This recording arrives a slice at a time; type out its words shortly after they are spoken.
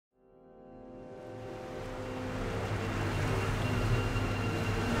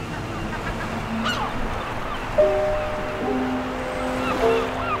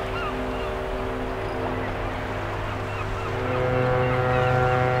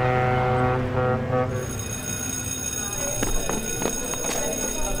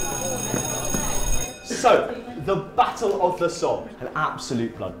So, the Battle of the Somme, an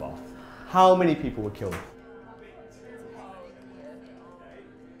absolute bloodbath. How many people were killed?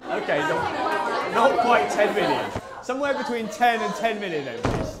 Okay, not quite 10 million. Somewhere between 10 and 10 million then,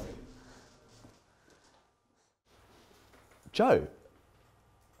 please. Joe.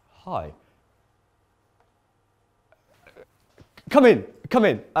 Hi. Come in.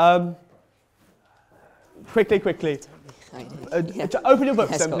 Quickly. Open your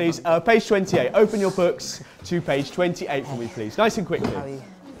books then, please. Page 28. Open your books to page 28 for me, please. Nice and quickly. How are you?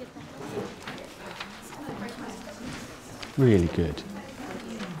 Really good.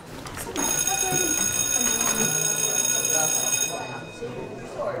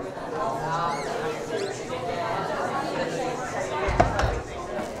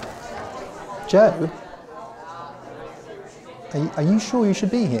 Joe? Are you sure you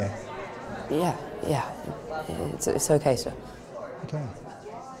should be here? Yeah. It's okay, sir. Okay.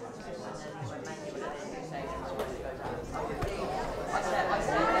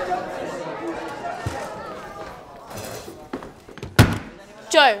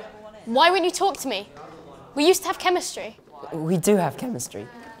 Joe, why wouldn't you talk to me? We used to have chemistry. We do have chemistry.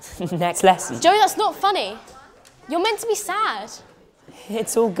 Next lesson. Joe, that's not funny. You're meant to be sad.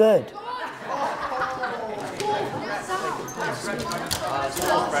 It's all good.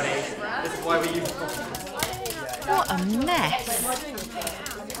 What a mess.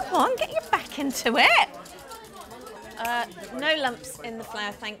 Come on, get your back into it. No lumps in the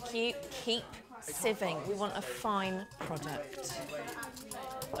flour, thank you. Keep sieving. We want a fine product.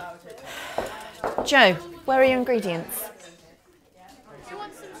 Joe, where are your ingredients? Do you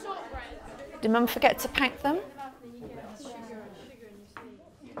want some shortbread? Did Mum forget to pack them?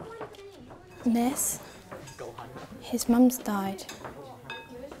 Miss, his mum's died.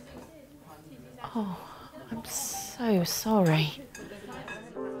 Oh, I'm so sorry.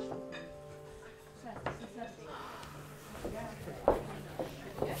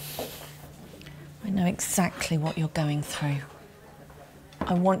 I know exactly what you're going through.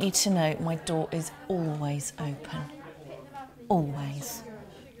 I want you to know my door is always open. Always.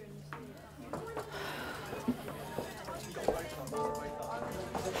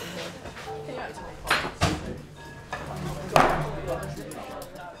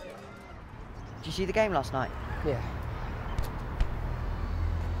 Did you see the game last night? Yeah.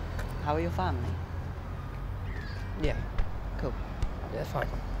 How are your family? Yeah. Cool. Yeah, fine.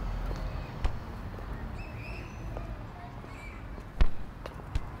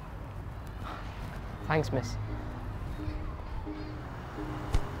 Thanks, miss.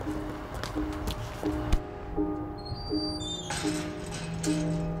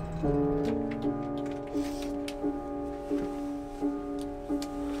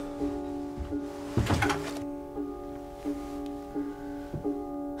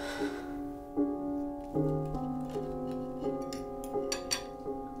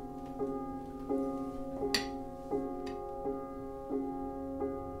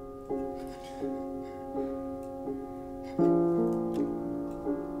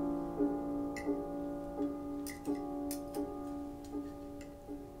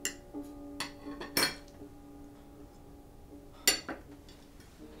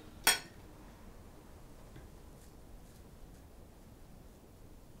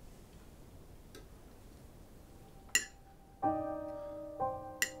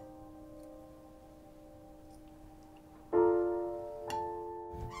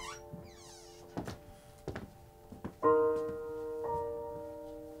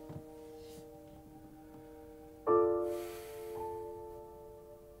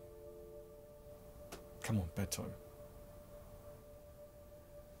 Come on, bedtime.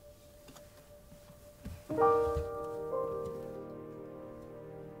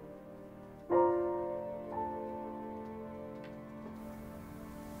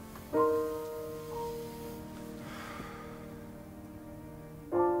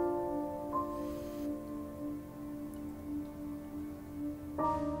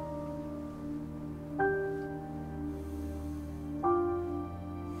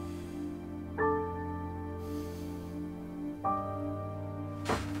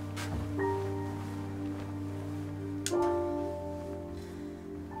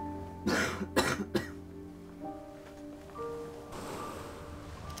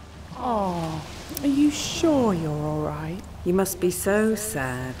 Oh, are you sure you're all right? You must be so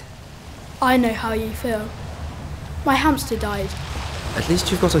sad. I know how you feel. My hamster died. At least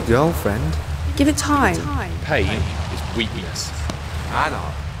you've got a girlfriend. Give it time. Pain is weakness. Man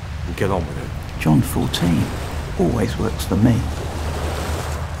up and get on with it. John 14 always works for me.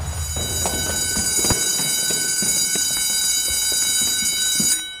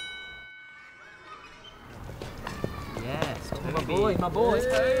 Oi!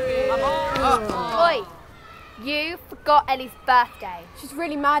 You forgot Ellie's birthday. She's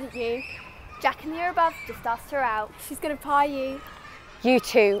really mad at you. Jack and the above just asked her out. She's gonna pie you. You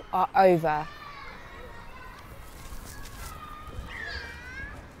two are over.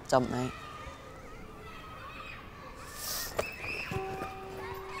 Dump, mate.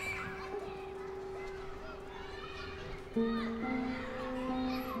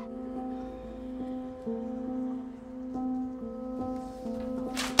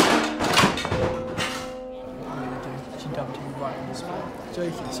 She dumped him right in the spot.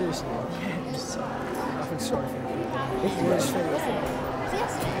 Joking, seriously. I feel sorry for him.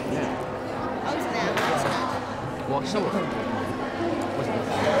 What? Someone?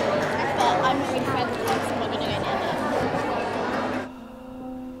 I'm not really friendly with them, so I'm not going to go near them.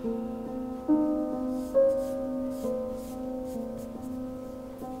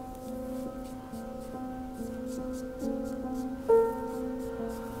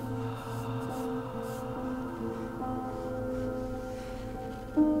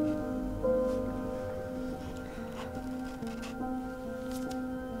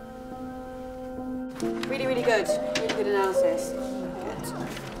 Really, really good. Really good analysis. Good.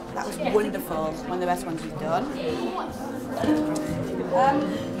 That was wonderful. One of the best ones you've done.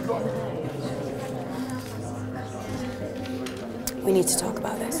 We need to talk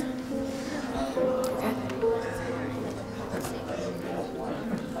about this. Okay?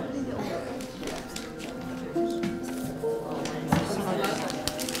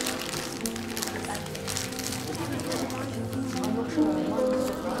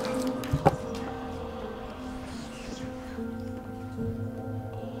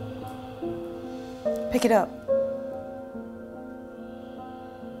 Pick it up.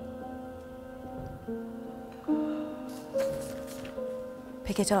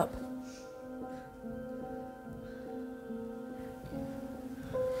 Pick it up.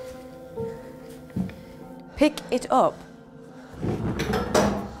 Pick it up.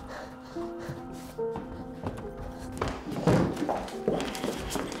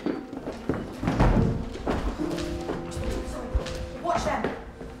 Watch them.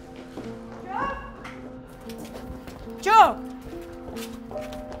 Joe!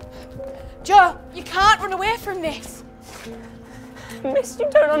 Joe, you can't run away from this. Miss, you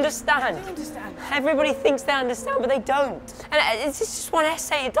don't understand. I don't understand. Everybody thinks they understand, but they don't. And it's just one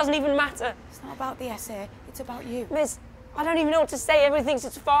essay, it doesn't even matter. It's not about the essay, it's about you. Miss, I don't even know what to say. Everyone thinks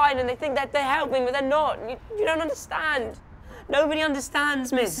it's fine and they think that they're helping, but they're not. You don't understand. Nobody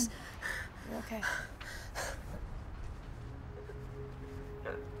understands, Miss. You're okay.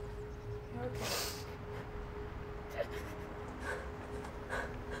 You're okay.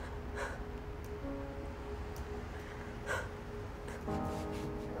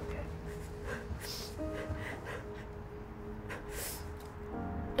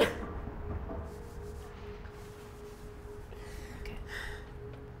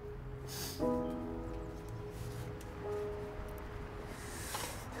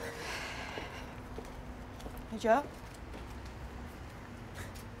 Hey, Joe?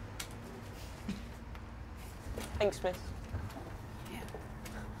 Thanks, Miss. Yeah.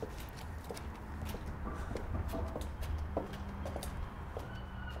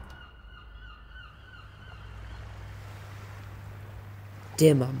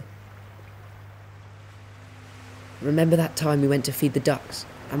 Dear Mum, remember that time we went to feed the ducks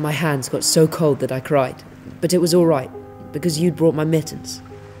and my hands got so cold that I cried, but it was all right because you'd brought my mittens.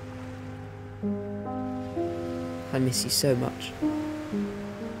 I miss you so much.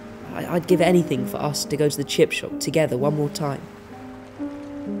 I'd give anything for us to go to the chip shop together one more time.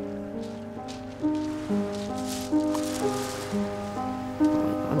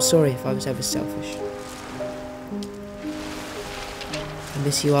 I'm sorry if I was ever selfish. I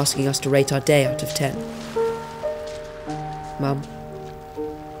miss you asking us to rate our day out of 10. Mum,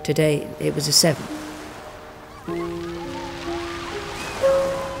 today it was a 7.